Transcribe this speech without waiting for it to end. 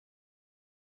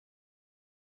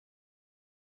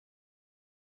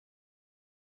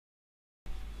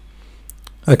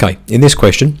Okay, in this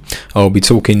question I'll be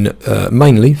talking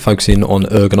mainly focusing on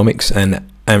ergonomics and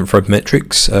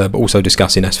anthropometrics, but also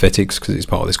discussing aesthetics because it's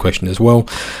part of this question as well,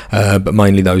 but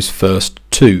mainly those first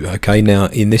two. Okay, now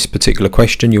in this particular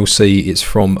question you'll see it's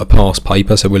from a past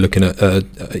paper, so we're looking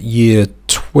at year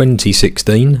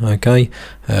 2016. Okay,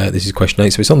 this is question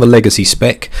 8, so it's on the legacy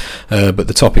spec, but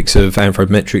the topics of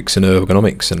anthropometrics and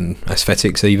ergonomics and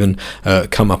aesthetics even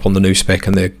come up on the new spec,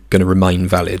 and they're going to remain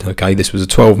valid. Okay, this was a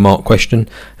 12-mark question.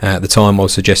 At the time I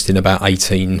was suggesting about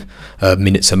 18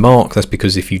 minutes a mark. That's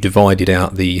because if you divided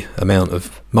out the amount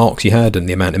of marks you had and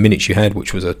the amount of minutes you had,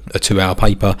 which was a 2-hour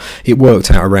paper, it worked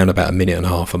out around about a minute and a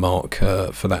half a mark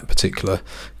for that particular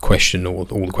question, or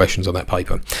all the questions on that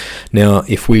paper. Now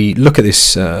if we look at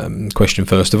this question,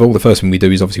 first of all, the first thing we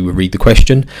do is obviously we read the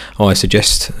question. I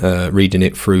suggest reading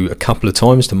it through a couple of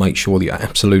times to make sure that you're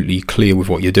absolutely clear with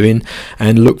what you're doing,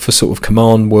 and look for sort of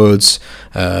command words,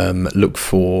 look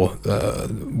for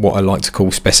what I like to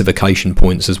call specification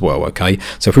points as well. Okay,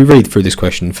 so if we read through this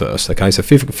question first, okay, so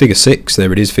figure 6,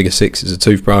 there it is. Figure 6 is a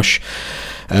toothbrush.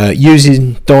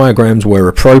 Using diagrams where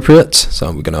appropriate, so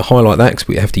we're going to highlight that because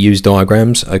we have to use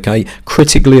diagrams. Okay,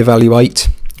 critically evaluate.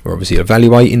 We're obviously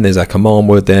evaluating, there's our command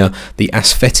word there, the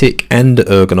aesthetic and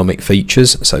ergonomic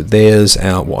features. So there's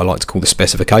our, what I like to call the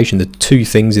specification, the two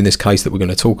things in this case that we're going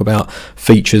to talk about,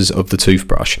 features of the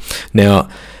toothbrush. Now,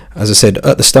 as I said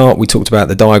at the start, we talked about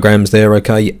the diagrams there.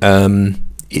 Okay,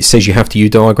 it says you have to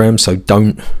use diagrams, so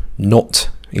don't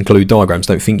not include diagrams.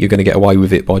 Don't think you're going to get away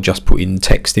with it by just putting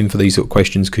text in for these sort of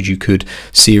questions, because you could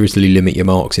seriously limit your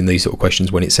marks in these sort of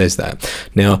questions when it says that.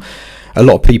 Now, a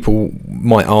lot of people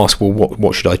might ask, well,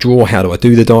 what should I draw? How do I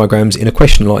do the diagrams? In a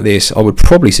question like this, I would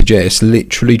probably suggest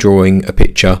literally drawing a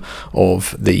picture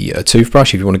of the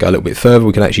toothbrush. If you want to go a little bit further,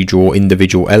 we can actually draw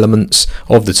individual elements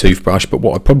of the toothbrush, but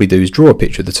what I'd probably do is draw a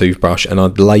picture of the toothbrush and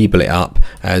I'd label it up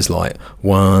as like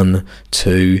 1,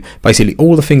 2, basically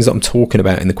all the things that I'm talking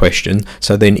about in the question.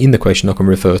 So then in the question I can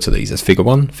refer to these as figure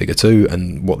 1, figure 2,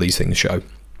 and what these things show.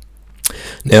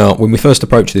 Now, when we first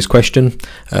approach this question,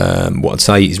 what I'd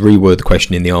say is reword the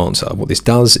question in the answer. What this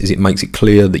does is it makes it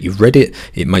clear that you've read it.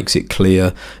 It makes it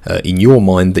clear in your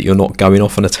mind that you're not going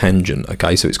off on a tangent.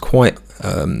 Okay, so it's quite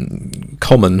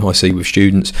common, I see with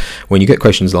students, when you get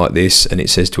questions like this and it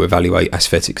says to evaluate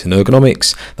aesthetics and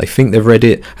ergonomics, they think they've read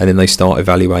it and then they start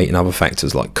evaluating other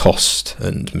factors like cost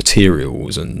and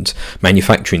materials and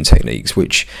manufacturing techniques,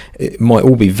 which it might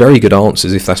all be very good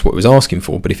answers if that's what it was asking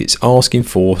for, but if it's asking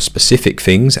for specific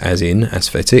things as in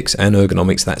aesthetics and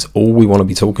ergonomics, that's all we want to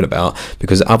be talking about,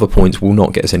 because other points will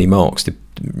not get us any marks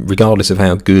regardless of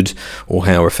how good or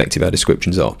how effective our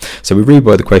descriptions are. So we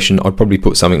reword the question. I'd probably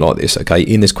put something like this. Okay,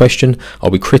 in this question I'll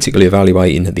be critically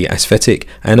evaluating the aesthetic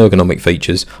and ergonomic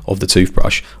features of the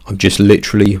toothbrush. I'm just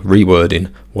literally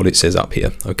rewording what it says up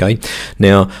here. Okay,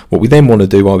 now what we then want to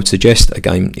do, I would suggest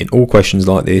again in all questions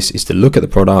like this, is to look at the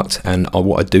product, and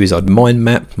what I'd do is I'd mind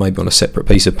map, maybe on a separate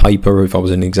piece of paper if I was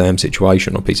in an exam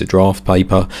situation, or a piece of draft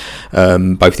paper,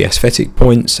 both the aesthetic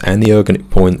points and the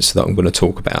ergonomic points that I'm going to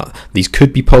talk about. These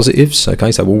could be positives,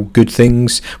 okay, so all good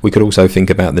things. We could also think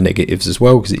about the negatives as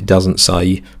well, because it doesn't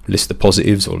say list the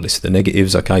positives or list the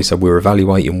negatives. Okay, so we're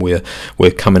evaluating,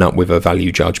 we're coming up with a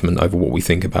value judgment over what we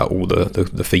think about all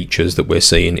the features that we're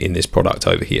seeing in this product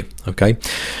over here. Okay,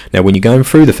 now when you're going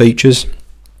through the features,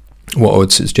 what I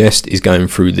would suggest is going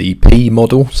through the P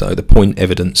model, so the point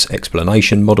evidence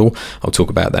explanation model. I'll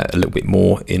talk about that a little bit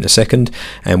more in a second.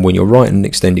 And when you're writing an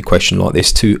extended question like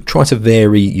this, to try to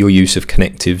vary your use of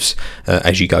connectives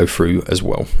as you go through as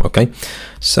well. Okay,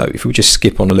 so if we just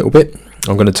skip on a little bit,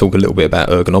 I'm going to talk a little bit about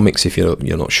ergonomics if you're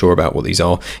not sure about what these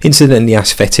are. Incidentally,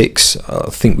 aesthetics,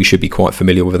 I think we should be quite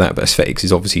familiar with that, but aesthetics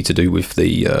is obviously to do with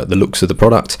the looks of the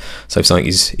product. So if something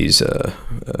is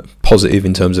positive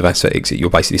in terms of aesthetics,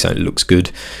 you're basically saying it looks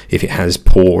good. If it has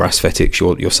poor aesthetics,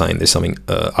 you're saying there's something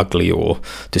ugly or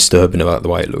disturbing about the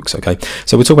way it looks. Okay,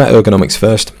 so we'll talk about ergonomics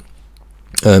first.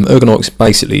 Ergonomics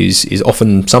basically is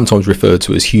often sometimes referred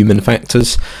to as human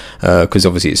factors, because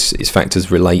obviously it's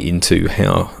factors relating to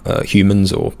how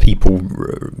humans or people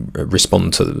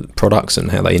respond to products and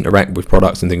how they interact with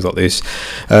products and things like this.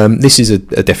 This is a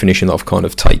definition that I've kind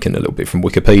of taken a little bit from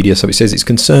Wikipedia. So it says it's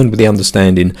concerned with the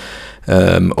understanding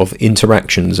of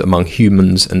interactions among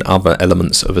humans and other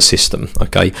elements of a system.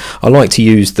 Okay, I like to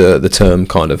use the term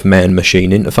kind of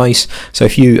man-machine interface. So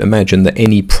if you imagine that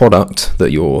any product that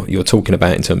you're talking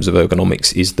about in terms of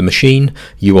ergonomics is the machine,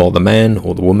 you are the man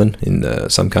or the woman in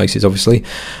some cases, obviously.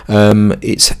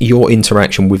 It's your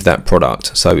interaction with that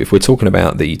product. So if we're talking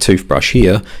about the toothbrush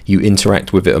here, you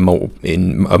interact with it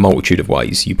in a multitude of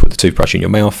ways. You put the toothbrush in your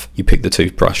mouth, you pick the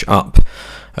toothbrush up,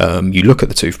 you look at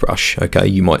the toothbrush, okay,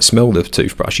 you might smell the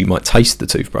toothbrush, you might taste the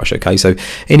toothbrush, okay. So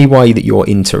any way that you're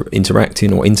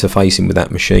interacting or interfacing with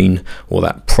that machine or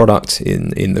that product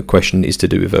in the question is to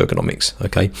do with ergonomics,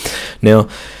 okay. Now,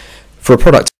 for a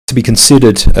product to be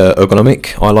considered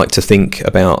ergonomic, I like to think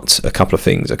about a couple of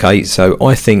things, okay. So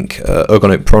I think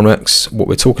ergonomic products, what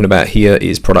we're talking about here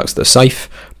is products that are safe,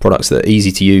 products that are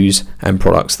easy to use, and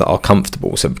products that are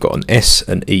comfortable. So we've got an S,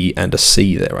 an E, and a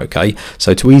C there, okay.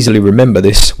 So to easily remember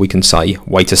this, we can say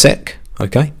wait a sec,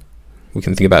 okay. We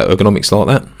can think about ergonomics like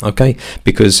that, okay,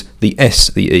 because the S,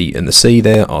 the E, and the C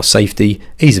there are safety,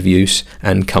 ease of use,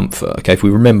 and comfort, okay. If we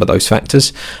remember those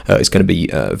factors, it's going to be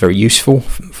very useful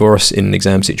for us in an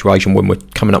exam situation when we're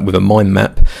coming up with a mind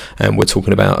map and we're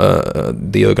talking about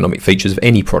the ergonomic features of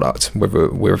any product,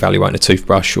 whether we're evaluating a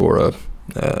toothbrush or a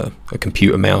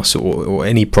computer mouse or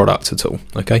any product at all,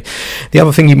 okay. The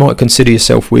other thing you might consider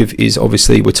yourself with is,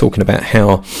 obviously we're talking about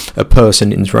how a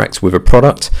person interacts with a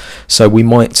product, so we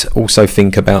might also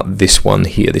think about this one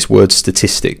here, this word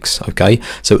statistics, okay.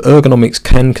 So ergonomics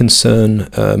can concern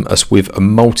us with a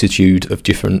multitude of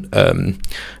different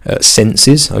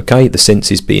senses, okay, the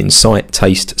senses being sight,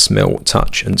 taste, smell,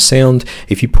 touch, and sound.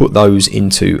 If you put those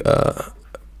into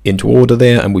order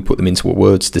there, and we put them into a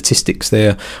word statistics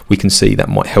there, we can see that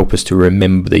might help us to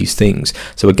remember these things.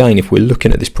 So again, if we're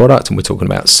looking at this product and we're talking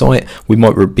about sight, we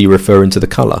might be referring to the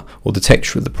color or the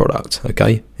texture of the product,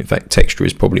 okay. In fact, texture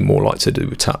is probably more like to do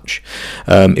with touch.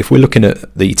 If we're looking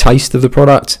at the taste of the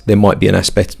product, there might be an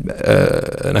aspect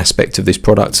of this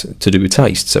product to do with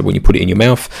taste. So when you put it in your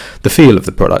mouth, the feel of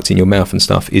the product in your mouth and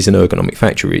stuff is an ergonomic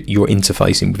factor. You're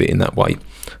interfacing with it in that way,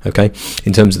 okay.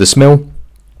 In terms of the smell,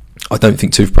 I don't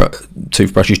think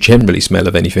toothbrushes generally smell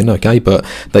of anything, okay, but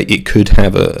it could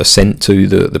have a scent to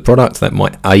the product that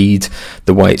might aid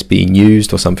the way it's being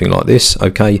used or something like this,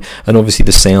 okay. And obviously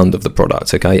the sound of the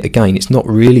product, okay. Again, it's not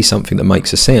really something that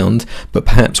makes a sound, but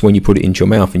perhaps when you put it into your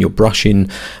mouth and you're brushing,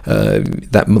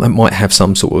 that might have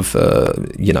some sort of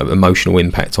emotional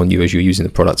impact on you as you're using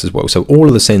the product as well. So all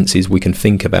of the senses we can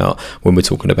think about when we're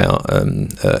talking about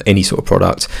any sort of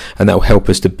product, and that will help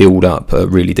us to build up a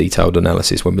really detailed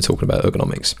analysis when we're talking about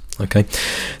ergonomics, okay.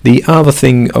 The other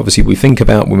thing obviously we think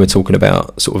about when we're talking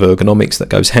about sort of ergonomics that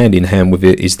goes hand in hand with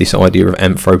it is this idea of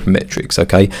anthropometrics,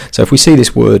 okay. So if we see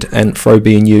this word anthro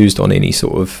being used on any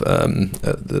sort of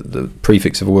the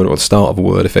prefix of a word or the start of a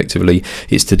word, effectively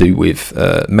it's to do with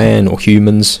man or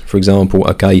humans, for example,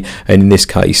 okay. And in this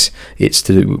case it's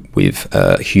to do with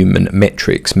human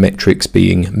metrics, metrics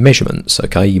being measurements,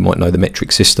 okay. You might know the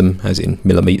metric system as in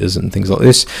millimeters and things like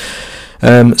this.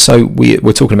 So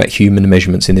we're talking about human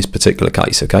measurements in this particular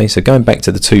case, okay. So going back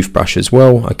to the toothbrush as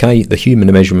well, okay, the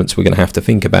human measurements we're going to have to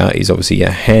think about is obviously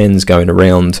our hands going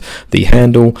around the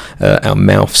handle, our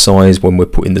mouth size when we're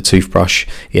putting the toothbrush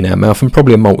in our mouth, and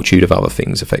probably a multitude of other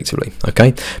things effectively,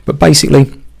 okay. But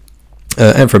basically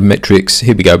anthropometrics,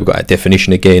 here we go, we've got our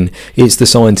definition again. It's the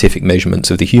scientific measurements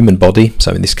of the human body.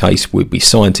 So in this case we'd be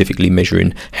scientifically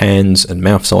measuring hands and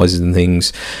mouth sizes and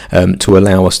things to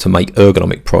allow us to make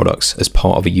ergonomic products as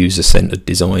part of a user-centered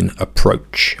design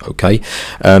approach, okay.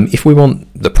 If we want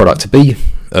the product to be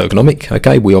ergonomic,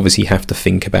 okay, we obviously have to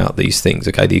think about these things,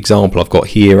 okay. The example I've got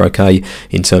here, okay,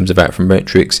 in terms of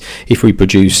anthropometrics, if we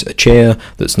produce a chair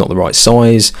that's not the right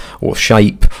size or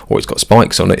shape, or it's got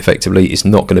spikes on it, effectively it's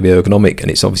not going to be ergonomic,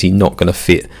 and it's obviously not going to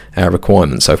fit our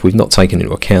requirements. So if we've not taken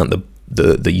into account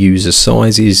the user's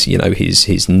sizes, you know,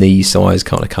 his knee size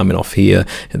kind of coming off here,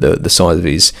 the size of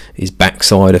his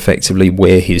backside, effectively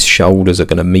where his shoulders are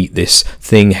going to meet this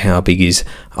thing, how big his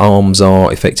arms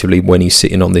are effectively when he's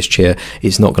sitting on this chair,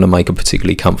 it's not going to make a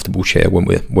particularly comfortable chair when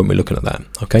we're looking at that,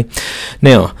 okay.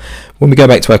 Now when we go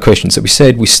back to our questions that we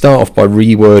said, we start off by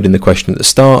rewording the question at the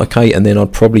start, okay, and then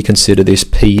I'd probably consider this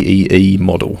PEE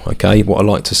model, okay. What I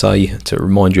like to say to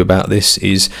remind you about this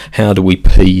is, how do we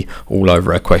P all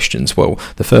over our questions? Well,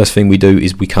 the first thing we do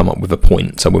is we come up with a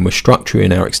point. So when we're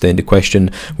structuring our extended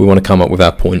question, we want to come up with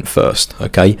our point first,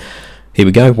 okay. Here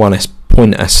we go. One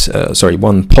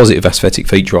positive aesthetic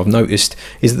feature I've noticed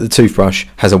is that the toothbrush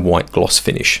has a white gloss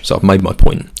finish. So I've made my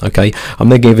point, okay. I'm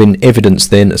then giving evidence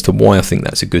then as to why I think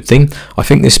that's a good thing. I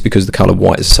think this because the colour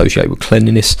white is associated with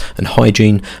cleanliness and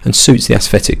hygiene and suits the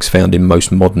aesthetics found in most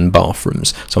modern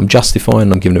bathrooms. So I'm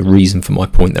justifying, I'm giving a reason for my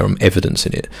point there, I'm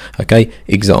evidencing it, okay.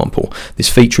 Example, this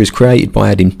feature is created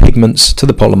by adding pigments to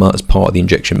the polymer as part of the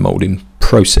injection moulding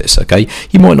process, okay.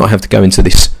 You might not have to go into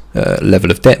this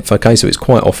level of depth, okay, so it's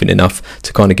quite often enough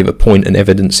to kind of give a point and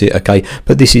evidence it, okay,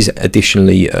 but this is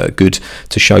additionally good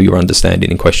to show your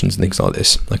understanding in questions and things like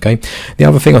this, okay. The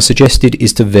other thing I suggested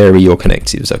is to vary your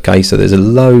connectives, okay, so there's a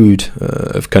load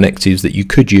of connectives that you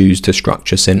could use to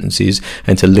structure sentences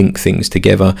and to link things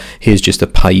together. Here's just a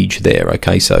page there,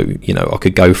 okay, so you know I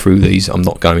could go through these, I'm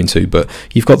not going to, but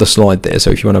you've got the slide there,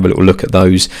 so if you want to have a little look at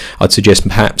those, I'd suggest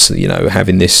perhaps, you know,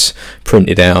 having this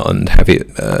printed out and have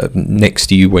it next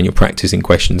to you when you're practicing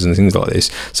questions and things like this,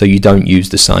 so you don't use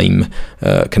the same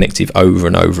connective over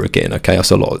and over again, okay. I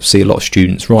see a lot of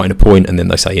students writing a point and then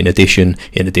they say in addition,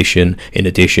 in addition, in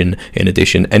addition, in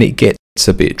addition, and it gets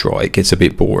a bit dry, it gets a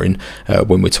bit boring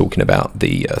when we're talking about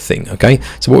the thing, okay.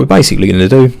 So what we're basically going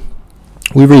to do,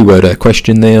 we reword our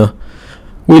question there,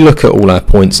 we look at all our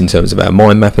points in terms of our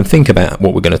mind map and think about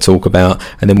what we're going to talk about,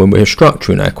 and then when we're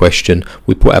structuring our question,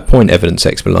 we put our point, evidence,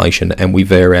 explanation, and we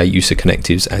vary our use of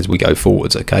connectives as we go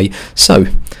forwards, okay. So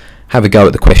have a go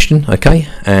at the question, okay,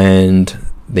 and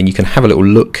then you can have a little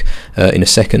look in a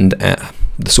second at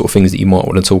the sort of things that you might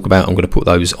want to talk about. I'm going to put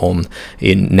those on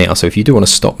in now, so if you do want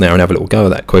to stop now and have a little go at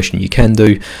that question, you can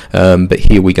do, but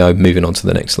here we go, moving on to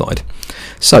the next slide.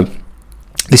 So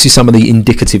this is some of the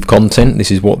indicative content.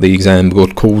 This is what the exam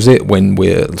board calls it when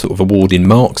we're sort of awarding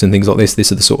marks and things like this.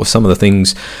 This are the sort of some of the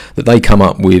things that they come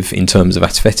up with in terms of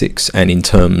aesthetics and in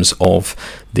terms of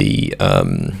the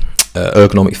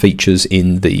ergonomic features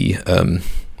in the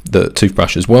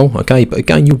toothbrush as well, okay. But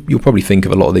again, you'll probably think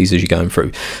of a lot of these as you're going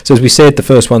through. So as we said, the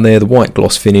first one there, the white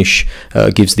gloss finish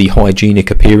gives the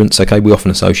hygienic appearance, okay. We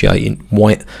often associate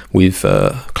white with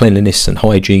cleanliness and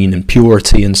hygiene and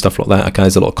purity and stuff like that, okay.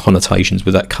 There's a lot of connotations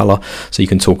with that colour, so you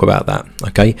can talk about that,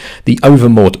 okay. The over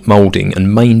moulding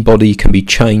and main body can be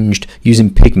changed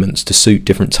using pigments to suit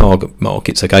different target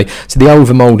markets, okay. So the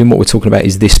over moulding, what we're talking about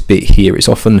is this bit here. It's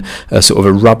often a sort of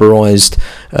a rubberized,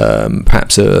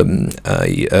 perhaps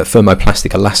a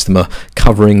thermoplastic elastomer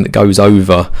covering that goes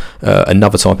over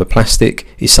another type of plastic.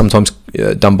 Is sometimes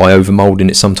done by over moulding.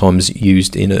 It's sometimes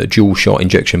used in a dual shot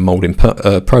injection moulding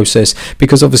process,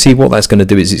 because obviously what that's going to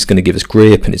do is it's going to give us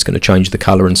grip and it's going to change the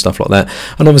colour and stuff like that.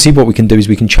 And obviously what we can do is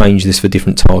we can change this for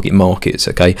different target markets,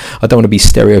 okay. I don't want to be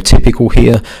stereotypical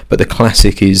here, but the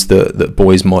classic is that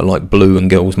boys might like blue and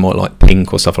girls might like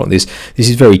pink or stuff like this. This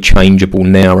is very changeable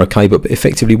now, okay, but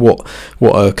effectively what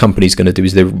a company's going to do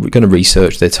is they're going to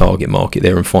research their target market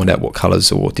there and find out what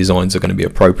colours or designs are going to be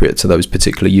appropriate to those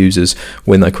particular users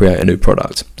when they create a new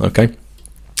product, okay.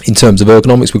 In terms of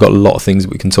ergonomics, we've got a lot of things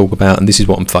that we can talk about, and this is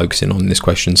what I'm focusing on in this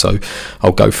question, so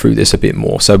I'll go through this a bit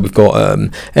more. So we've got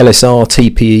LSR,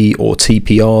 TPE or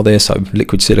TPR there, so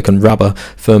liquid silicone rubber,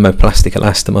 thermoplastic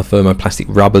elastomer, thermoplastic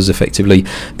rubbers effectively.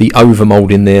 The over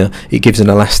moulding there, it gives an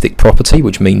elastic property,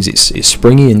 which means it's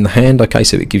springy in the hand, okay,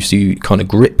 so it gives you kind of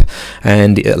grip,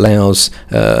 and it allows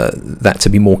that to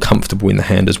be more comfortable in the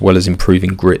hand as well as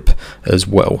improving grip as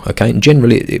well, okay. And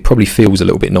generally it probably feels a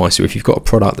little bit nicer. If you've got a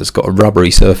product that's got a rubbery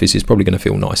surface, is probably going to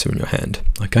feel nicer in your hand,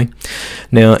 okay.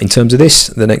 Now in terms of this,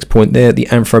 the next point there, the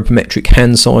anthropometric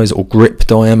hand size or grip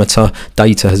diameter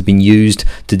data has been used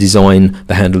to design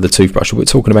the handle of the toothbrush. What we're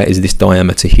talking about is this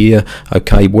diameter here,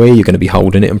 okay, where you're going to be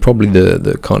holding it, and probably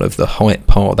the kind of the height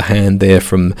part of the hand there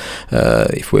from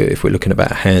if we're looking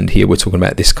at a hand here, we're talking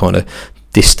about this kind of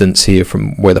distance here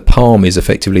from where the palm is,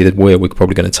 effectively where we're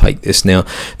probably going to take this. Now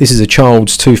this is a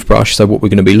child's toothbrush, so what we're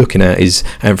going to be looking at is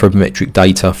anthropometric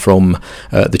data from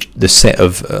the set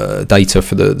of data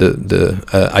for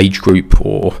the age group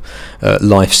or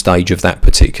life stage of that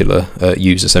particular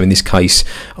user. So in this case,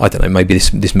 I don't know, maybe this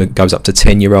goes up to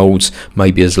 10-year-olds,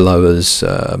 maybe as low as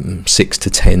 6 to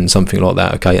 10, something like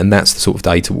that, okay. And that's the sort of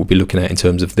data we'll be looking at in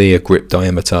terms of their grip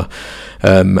diameter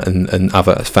and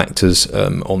other factors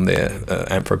on their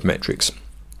anthropometrics.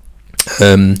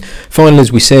 Finally,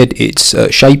 as we said, it's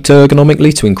shaped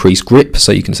ergonomically to increase grip,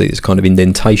 so you can see there's kind of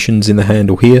indentations in the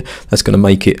handle here. That's going to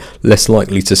make it less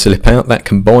likely to slip out. That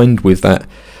combined with that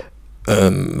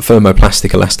thermoplastic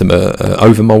elastomer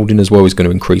over moulding as well is going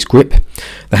to increase grip.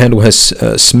 The handle has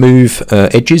smooth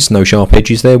edges, no sharp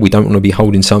edges there. We don't want to be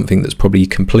holding something that's probably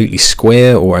completely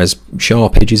square or has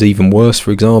sharp edges, even worse,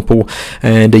 for example.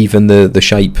 And even the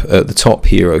shape at the top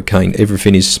here, okay,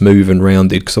 everything is smooth and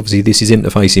rounded, because obviously this is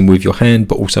interfacing with your hand,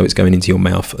 but also it's going into your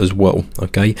mouth as well,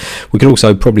 okay. We could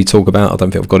also probably talk about, I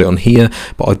don't think I've got it on here,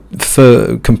 but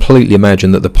I completely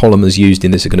imagine that the polymers used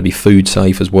in this are going to be food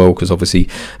safe as well, because obviously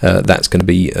that's going to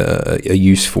be a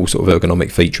useful sort of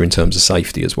ergonomic feature in terms of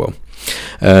safety as well.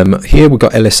 Here we've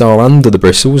got LSR under the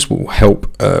bristles, will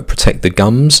help protect the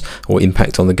gums or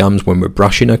impact on the gums when we're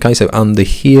brushing. Okay, so under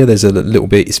here there's a little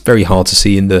bit, it's very hard to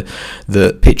see in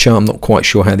the picture. I'm not quite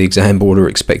sure how the exam board are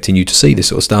expecting you to see this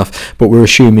sort of stuff, but we're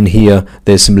assuming here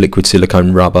there's some liquid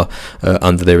silicone rubber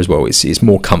under there as well. It's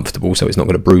more comfortable, so it's not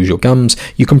going to bruise your gums.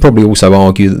 You can probably also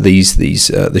argue that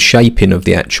the shaping of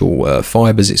the actual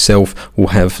fibers itself will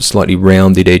have slightly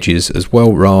rounded edges as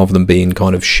well, rather than being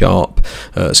kind of sharp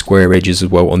square edges as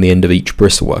well on the end of each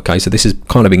bristle. Okay, so this is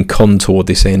kind of been contoured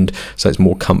this end, so it's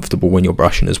more comfortable when you're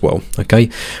brushing as well. Okay,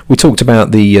 we talked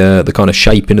about the kind of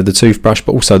shaping of the toothbrush,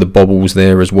 but also the bobbles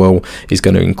there as well is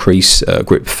going to increase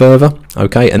grip further.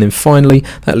 Okay, and then finally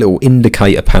that little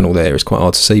indicator panel there is quite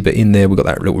hard to see, but in there we've got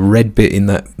that little red bit in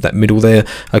that middle there.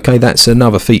 Okay, that's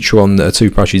another feature on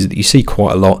toothbrushes that you see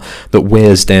quite a lot, that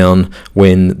wears down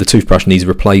when the toothbrush needs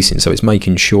replacing. So it's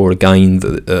making sure again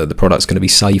that the product's going to be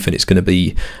safe and it's going to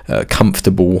be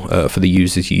comfortable for the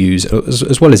users to use,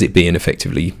 as well as it being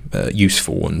effectively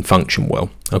useful and function well.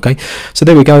 Okay, so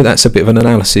there we go. That's a bit of an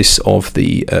analysis of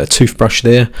the toothbrush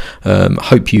there.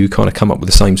 Hope you kind of come up with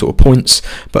the same sort of points,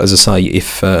 but as I say,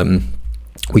 if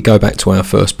we go back to our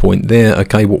first point there,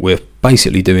 okay, what we're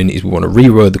basically doing is we want to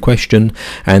reword the question,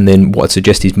 and then what I'd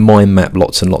suggest is mind map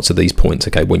lots and lots of these points.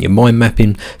 Okay, when you're mind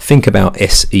mapping, think about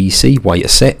SEC, wait a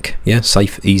sec, yeah,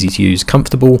 safe, easy to use,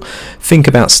 comfortable. Think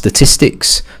about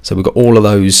statistics, so we've got all of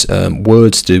those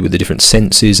words to do with the different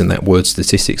senses, and that word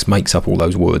statistics makes up all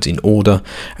those words in order.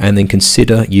 And then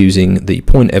consider using the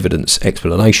point evidence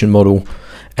explanation model,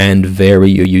 and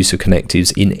vary your use of connectives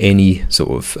in any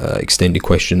sort of extended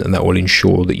question, and that will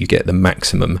ensure that you get the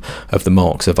maximum of the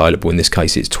marks available. In this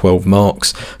case it's 12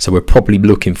 marks, so we're probably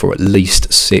looking for at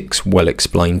least 6 well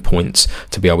explained points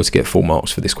to be able to get full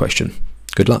marks for this question.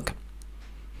 Good luck.